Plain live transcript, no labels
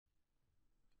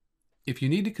If you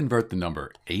need to convert the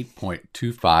number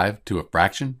 8.25 to a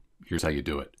fraction, here's how you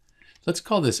do it. Let's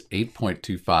call this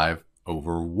 8.25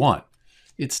 over 1.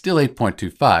 It's still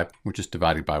 8.25, we're just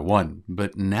dividing by 1,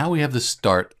 but now we have the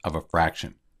start of a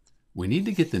fraction. We need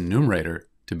to get the numerator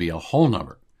to be a whole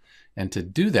number. And to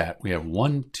do that, we have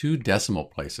 2 decimal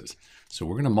places. So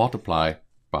we're going to multiply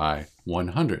by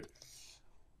 100.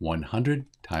 100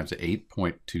 times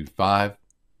 8.25,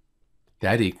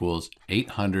 that equals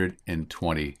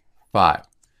 825.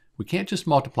 We can't just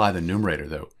multiply the numerator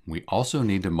though. We also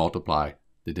need to multiply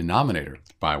the denominator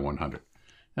by 100.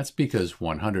 That's because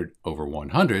 100 over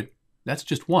 100, that's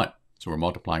just 1. So we're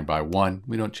multiplying by 1.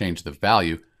 We don't change the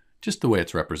value, just the way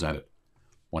it's represented.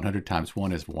 100 times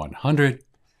 1 is 100.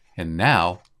 And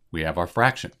now we have our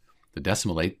fraction. The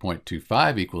decimal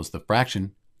 8.25 equals the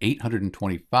fraction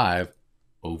 825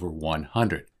 over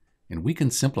 100. And we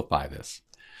can simplify this.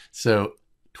 So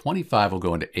 25 will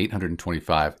go into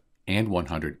 825 and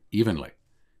 100 evenly.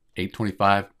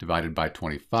 825 divided by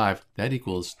 25, that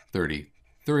equals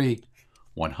 33.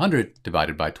 100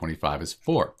 divided by 25 is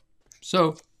 4.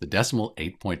 So the decimal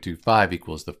 8.25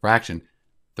 equals the fraction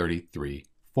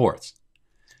 33/4.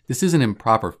 This is an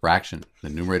improper fraction. The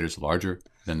numerator is larger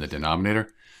than the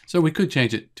denominator, so we could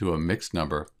change it to a mixed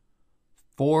number.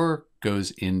 4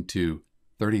 goes into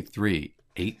 33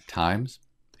 8 times.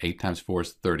 8 times 4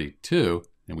 is 32,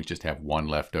 and we just have 1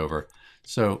 left over.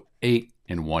 So 8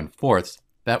 1/4,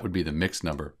 that would be the mixed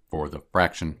number for the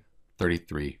fraction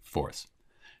 33/4.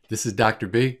 This is Dr.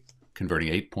 B, converting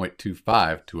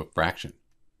 8.25 to a fraction.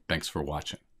 Thanks for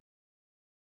watching.